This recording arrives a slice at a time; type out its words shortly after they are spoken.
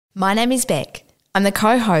My name is Beck. I'm the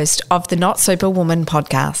co-host of the Not Superwoman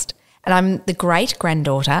podcast, and I'm the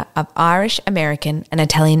great-granddaughter of Irish, American and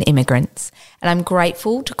Italian immigrants, and I'm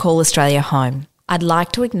grateful to call Australia home. I'd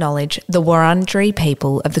like to acknowledge the Wurundjeri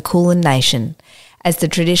people of the Kulin Nation as the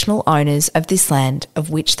traditional owners of this land of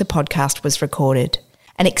which the podcast was recorded,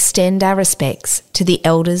 and extend our respects to the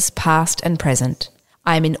elders past and present.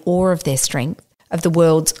 I am in awe of their strength, of the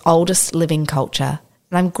world's oldest living culture,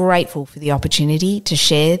 and I'm grateful for the opportunity to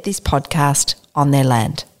share this podcast on their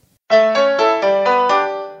land.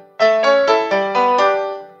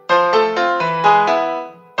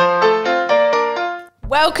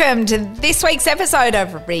 Welcome to this week's episode of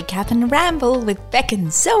Recap and Ramble with Beck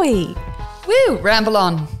and Zoe. Woo, ramble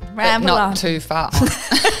on. Ramble but not on. too far.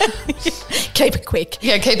 Keep it quick.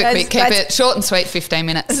 Yeah, keep it quick. Keep it short and sweet, 15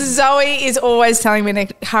 minutes. Zoe is always telling me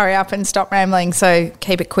to hurry up and stop rambling, so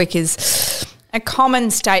keep it quick is a common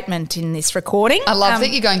statement in this recording. I love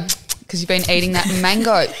that you're going, because you've been eating that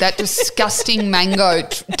mango, that disgusting mango,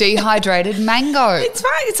 dehydrated mango. It's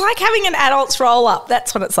fine. It's like having an adult's roll-up.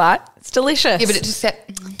 That's what it's like. It's delicious. Yeah, but it just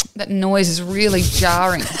that noise is really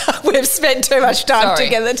jarring. We've spent too much time Sorry.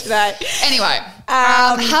 together today. Anyway,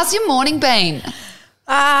 how's your morning been?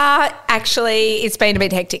 Actually, it's been a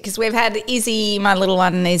bit hectic because we've had Izzy, my little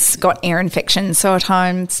one, has got ear infection, so at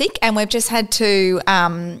home sick, and we've just had to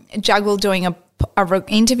juggle doing a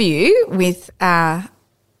interview with a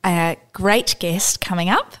great guest coming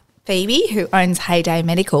up, Phoebe, who owns Heyday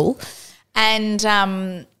Medical, and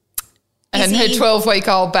her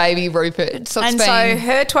 12-week-old baby Rupert. So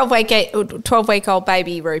her 12-week-old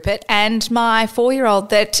baby Rupert and my 4-year-old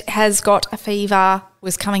that has got a fever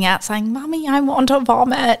was coming out saying, "Mummy, I want to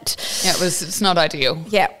vomit." Yeah, it's not ideal.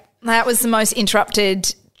 Yeah, that was the most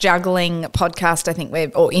interrupted juggling podcast I think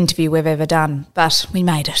or interview we've ever done, but we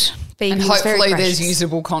made it. Phoebe And was very hopefully gracious. there's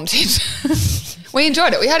usable content. We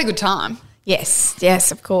enjoyed it. We had a good time. Yes,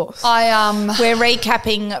 of course. We're We're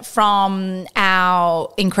recapping from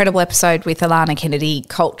our incredible episode with Alana Kennedy,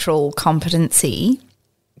 Cultural Competency.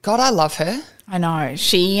 God, I love her. I know.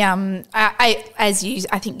 She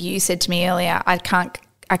I think you said to me earlier, I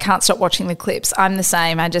can't stop watching the clips. I'm the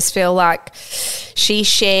same. I just feel like she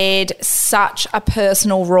shared such a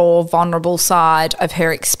personal, raw, vulnerable side of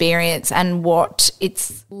her experience and what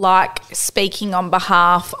it's like speaking on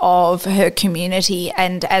behalf of her community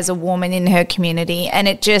and as a woman in her community. And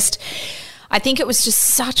I think it was just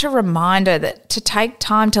such a reminder that to take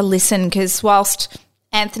time to listen, because whilst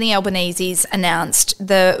Anthony Albanese's announced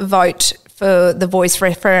the vote for the Voice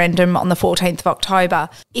referendum on the 14th of October,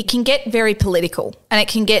 it can get very political and it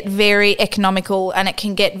can get very economical and it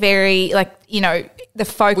can get very, the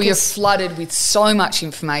focus. We are flooded with so much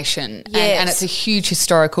information Yes. and it's a huge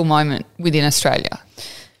historical moment within Australia.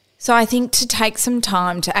 So I think to take some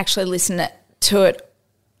time to actually listen to it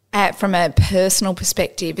from a personal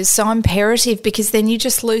perspective is so imperative, because then you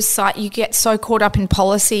just lose sight. You get so caught up in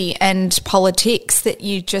policy and politics that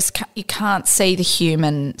you can't see the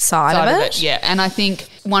human side of it. Yeah, and I think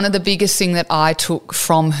one of the biggest thing that I took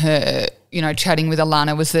from her, chatting with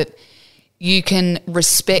Alana, was that you can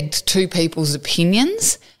respect two people's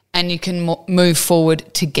opinions and you can move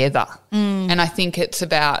forward together. And I think it's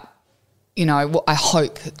about, I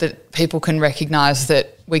hope that people can recognise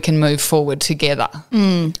that we can move forward together.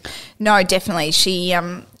 No, definitely. She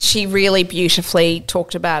really beautifully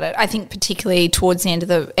talked about it. I think particularly towards the end of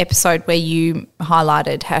the episode where you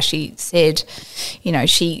highlighted how she said,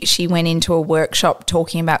 she went into a workshop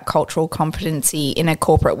talking about cultural competency in a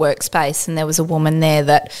corporate workspace, and there was a woman there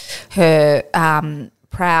that her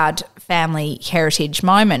proud family heritage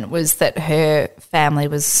moment was that her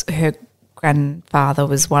grandfather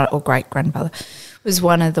was one, or great-grandfather was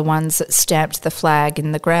one of the ones that stamped the flag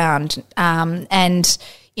in the ground. And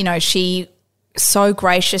she so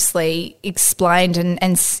graciously explained and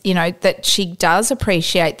that she does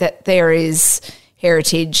appreciate that there is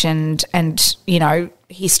heritage and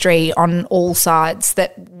history on all sides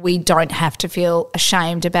that we don't have to feel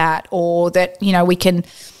ashamed about, or that, we can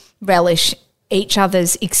relish each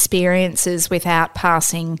other's experiences without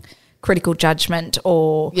passing critical judgment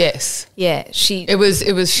or she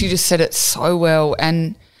just said it so well,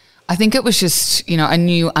 and I think it was just a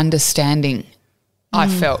new understanding. I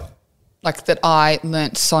felt like that I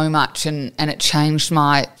learnt so much and it changed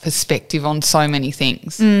my perspective on so many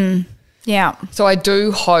things. So I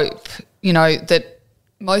do hope that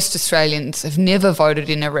most Australians have never voted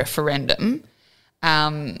in a referendum,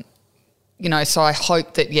 so I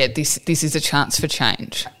hope that, this is a chance for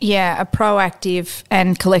change. Yeah, a proactive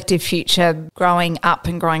and collective future, growing up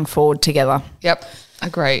and growing forward together. Yep,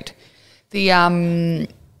 agreed. The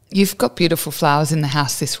you've got beautiful flowers in the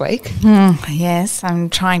house this week. Yes, I'm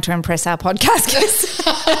trying to impress our podcast guests.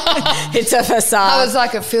 It's a facade. I was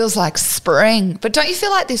like, it feels like spring. But don't you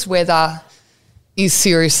feel like this weather is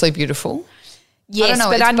seriously beautiful? Yes, I don't know,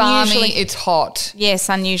 but it's unusually, balmy, it's hot. Yes,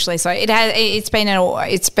 unusually so. It's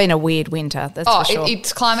been a weird winter. That's for sure.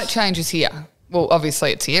 It's climate change is here. Well,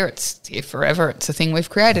 obviously it's here. It's here forever. It's a thing we've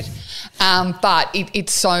created. But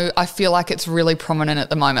it's so, I feel like it's really prominent at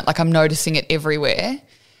the moment. Like I'm noticing it everywhere.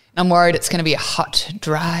 I'm worried it's going to be a hot,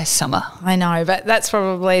 dry summer. I know, but that's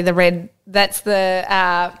probably that's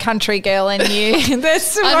the country girl in you. I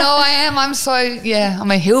know I am.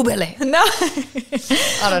 I'm a hillbilly. No.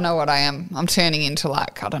 I don't know what I am. I'm turning into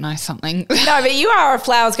like, I don't know, something. No, but you are a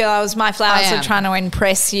flowers girl. My flowers are trying to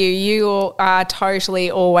impress you. You are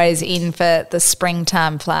totally always in for the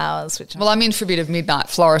springtime flowers. Well, I'm in for a bit of midnight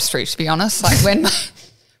floristry, to be honest. Like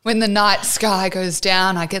when the night sky goes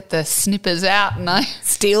down, I get the snippers out and I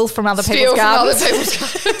steal from other people's gardens.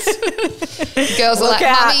 The girls are like,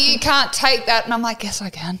 Mummy, you can't take that. And I'm like, yes, I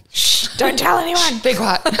can. Shh, don't tell anyone. Be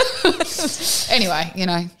quiet. Anyway,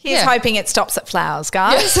 Here's hoping it stops at flowers,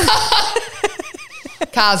 guys. Yeah.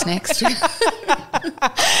 Cars next.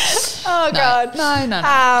 Oh, God.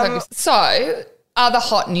 No. So, other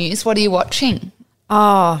hot news, what are you watching?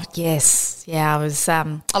 Oh, yes. Yeah, I was...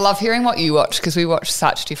 I love hearing what you watch because we watch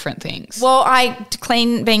such different things. Well,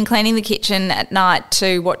 been cleaning the kitchen at night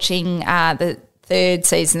to watching the third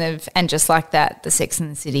season of And Just Like That, the Sex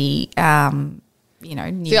and the City,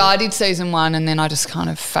 See, I did season 1 and then I just kind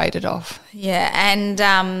of faded off. Yeah, and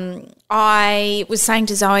I was saying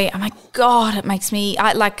to Zoe, oh, my God, it makes me...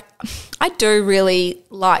 I do really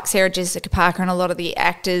like Sarah Jessica Parker and a lot of the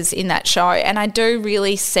actors in that show, and I do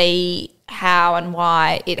really see how and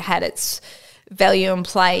why it had its value and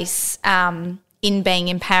place in being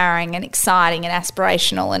empowering and exciting and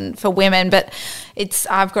aspirational and for women. But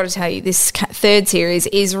I've got to tell you, this third series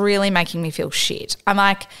is really making me feel shit. I'm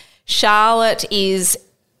like, Charlotte is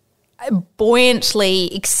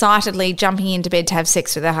buoyantly, excitedly jumping into bed to have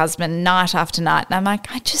sex with her husband night after night. And I'm like,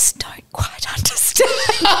 I just don't quite understand.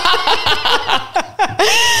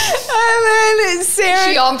 And then Sarah... Is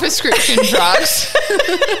she on prescription drugs?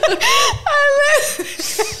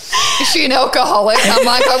 Is she an alcoholic? I'm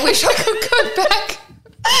like, I wish I could go back.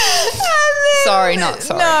 Sorry, not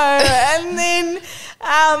sorry. No, and then...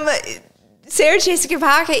 Sarah Jessica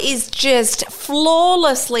Parker is just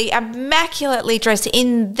flawlessly, immaculately dressed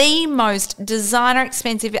in the most designer,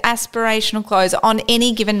 expensive, aspirational clothes on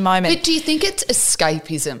any given moment. But do you think it's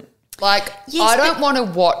escapism? Like, yes, I don't want to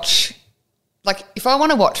watch, like, if I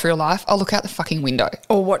want to watch real life, I'll look out the fucking window.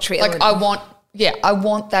 Or watch reality. Like, I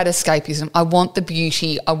want that escapism. I want the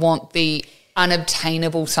beauty. I want the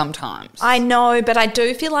unobtainable sometimes. I know, but I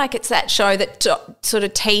do feel like it's that show that sort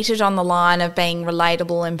of teetered on the line of being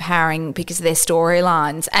relatable, empowering because of their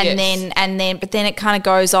storylines, and yes. But then it kind of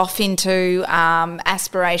goes off into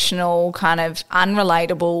aspirational, kind of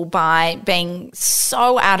unrelatable by being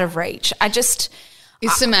so out of reach.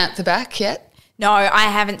 Is Samantha back yet? No, I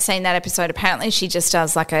haven't seen that episode. Apparently she just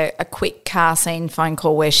does like a quick car scene phone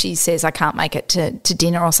call where she says, I can't make it to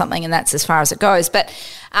dinner or something, and that's as far as it goes. But,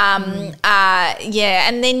 and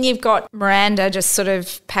then you've got Miranda just sort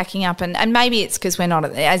of packing up and maybe it's because we're not,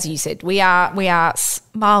 as you said, we are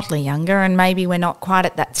mildly younger and maybe we're not quite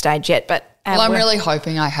at that stage yet. But I'm really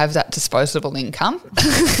hoping I have that disposable income.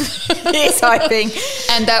 Yes, hoping.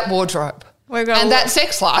 And that wardrobe. And that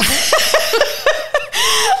sex life.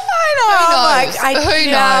 I know.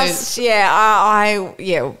 Who knows? Yeah, I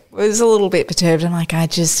was a little bit perturbed. I'm like, I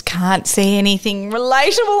just can't see anything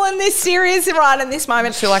relatable in this series right in this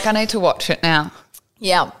moment. I feel like I need to watch it now.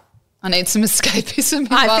 Yeah. I need some escapism in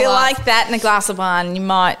I my feel life. like that and a glass of wine, you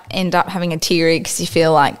might end up having a teary because you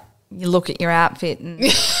feel like you look at your outfit and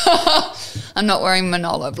I'm not wearing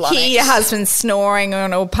Manolo Blahnik. Hear your husband snoring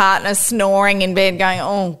or partner snoring in bed going,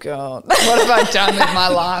 oh, God. What have I done with my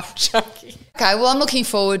life? Chucky. Okay, well, I'm looking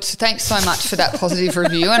forward to, thanks so much for that positive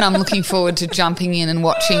review, and I'm looking forward to jumping in and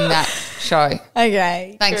watching that show.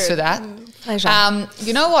 Okay. Thanks for that. Pleasure.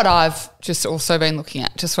 You know what I've just also been looking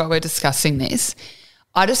at, just while we're discussing this?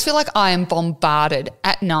 I just feel like I am bombarded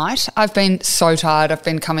at night. I've been so tired. I've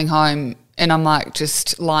been coming home and I'm like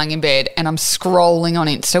just lying in bed and I'm scrolling on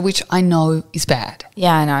Insta, which I know is bad.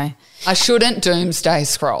 Yeah, I know. I shouldn't doomsday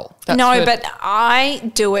scroll. But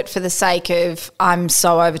I do it for the sake of I'm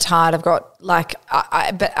so overtired. I've got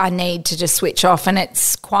but I need to just switch off, and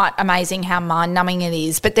it's quite amazing how mind-numbing it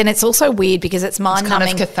is. But then it's also weird because it's mind-numbing.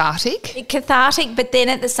 It's kind of cathartic. Cathartic, but then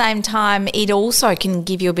at the same time it also can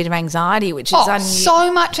give you a bit of anxiety, which is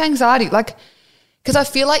so much anxiety. Like, because I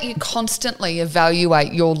feel like you constantly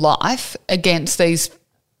evaluate your life against these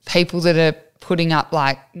people that are putting up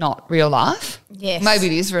like not real life. Yes. Maybe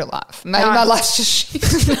it is real life. Maybe my life's just shit.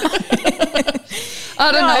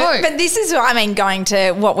 I don't know. But this is, going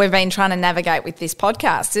to what we've been trying to navigate with this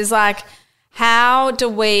podcast is like, how do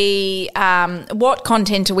we, what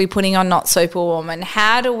content are we putting on Not Superwoman?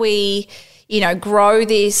 How do we, grow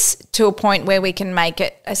this to a point where we can make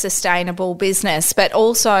it a sustainable business, but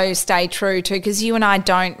also stay true to, because you and I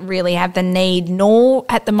don't really have the need nor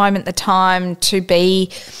at the moment the time to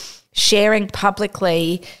be sharing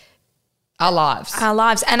publicly our lives.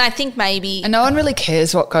 And I think maybe... And no one really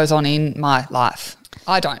cares what goes on in my life.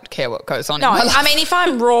 I don't care what goes on in my life. If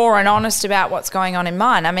I'm raw and honest about what's going on in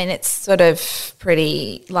mine, it's sort of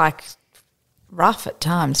pretty like rough at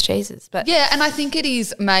times, Jesus. But yeah, and I think it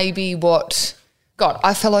is maybe what... God,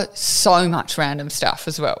 I follow so much random stuff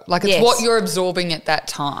as well. Like it's what you're absorbing at that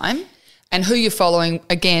time and who you're following.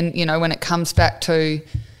 Again, when it comes back to...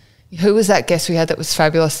 Who was that guest we had that was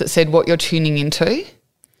fabulous that said what you're tuning into?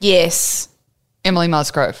 Yes. Emily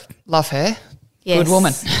Musgrove. Love her. Yes. Good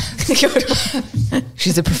woman.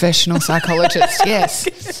 She's a professional psychologist, yes.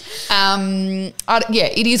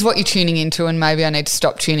 It is what you're tuning into, and maybe I need to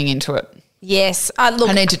stop tuning into it. Yes. I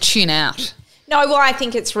need to tune out. No, well, I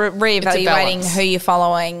think it's reevaluating who you're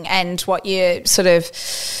following and what your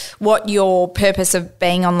purpose of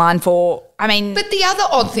being online for. But the other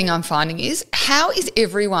odd thing I'm finding is how is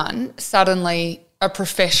everyone suddenly a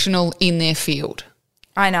professional in their field?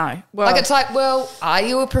 I know. Well, it's like, well, are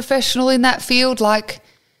you a professional in that field? Like,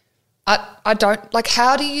 I don't, like,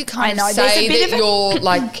 how do you kind of say that you're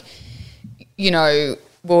like,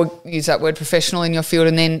 we'll use that word professional in your field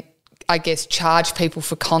and then I guess charge people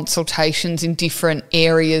for consultations in different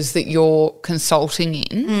areas that you're consulting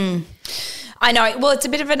in? I know. Well, it's a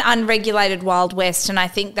bit of an unregulated Wild West, and I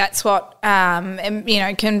think that's what,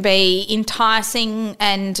 can be enticing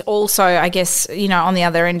and also, I guess, on the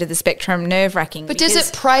other end of the spectrum, nerve-wracking. But does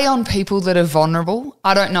it prey on people that are vulnerable?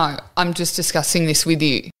 I don't know. I'm just discussing this with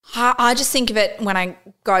you. I just think of it when I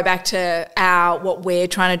go back to what we're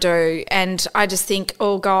trying to do, and I just think,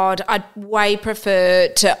 oh, God, I'd way prefer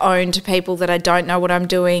to own to people that I don't know what I'm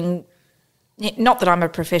doing. Not that I'm a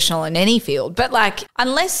professional in any field, but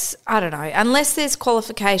unless there's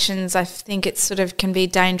qualifications, I think it sort of can be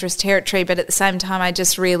dangerous territory, but at the same time I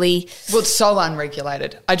just really... Well, it's so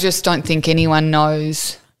unregulated. I just don't think anyone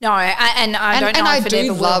knows. No, I don't know if it ever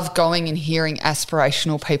will. And I do love going and hearing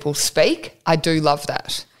aspirational people speak. I do love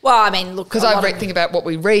that. Well, look... Because I think about what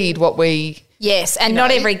we read, what we... Yes, and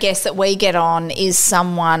not every guest that we get on is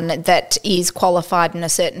someone that is qualified in a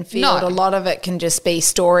certain field. No. A lot of it can just be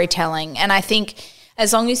storytelling. And I think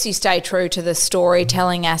as long as you stay true to the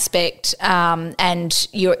storytelling aspect and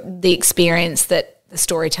the experience that the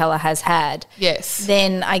storyteller has had, yes,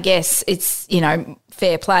 then I guess it's,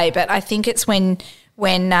 fair play. But I think it's when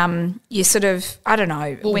you sort of, I don't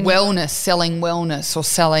know. Well, selling wellness or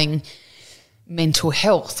selling mental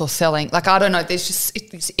health or selling, I don't know, there's just,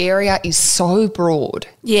 this area is so broad.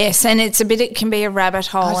 Yes, and it can be a rabbit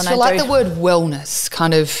hole. I feel the word wellness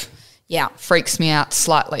kind of freaks me out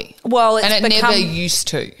slightly. Well, it never used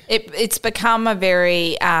to. It's become a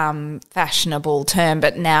very fashionable term,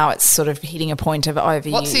 but now it's sort of hitting a point of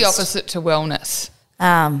overuse. What's the opposite to wellness?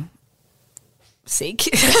 Sick.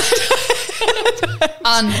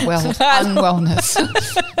 Unwellness.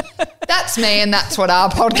 That's me, and that's what our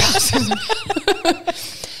podcast is.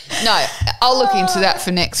 No, I'll look into that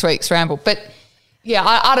for next week's Ramble. But, yeah,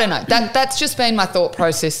 I don't know. That's just been my thought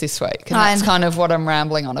process this week, and that's kind of what I'm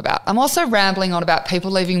rambling on about. I'm also rambling on about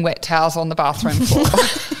people leaving wet towels on the bathroom floor.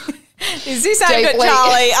 Is this aimed at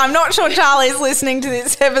Charlie? I'm not sure Charlie's listening to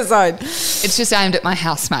this episode. It's just aimed at my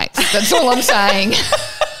housemates. That's all I'm saying.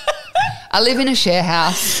 I live in a share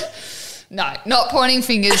house. No, not pointing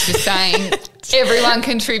fingers, just saying everyone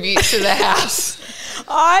contributes to the house.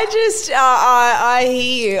 I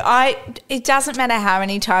hear you. It doesn't matter how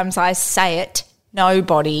many times I say it,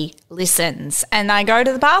 nobody listens. And I go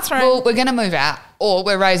to the bathroom. Well, we're going to move out or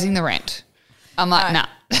we're raising the rent. I'm like, nah.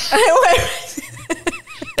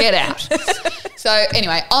 Get out. So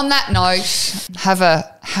anyway, on that note, have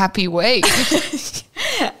a happy week.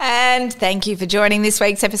 And thank you for joining this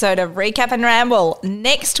week's episode of Recap and Ramble.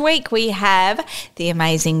 Next week we have the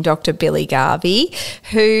amazing Dr. Billy Garvey,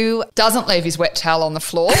 who doesn't leave his wet towel on the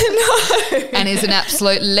floor. No. And is an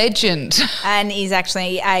absolute legend. And is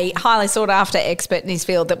actually a highly sought after expert in his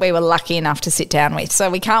field that we were lucky enough to sit down with. So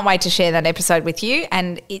we can't wait to share that episode with you.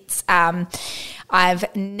 And it's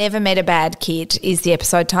I've never met a bad kid is the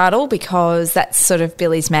episode title, because that's sort of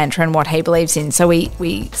Billy's mantra and what he believes in. So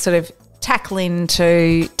we sort of tackle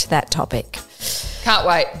into that topic. Can't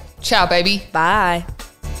wait. Ciao, baby. Bye.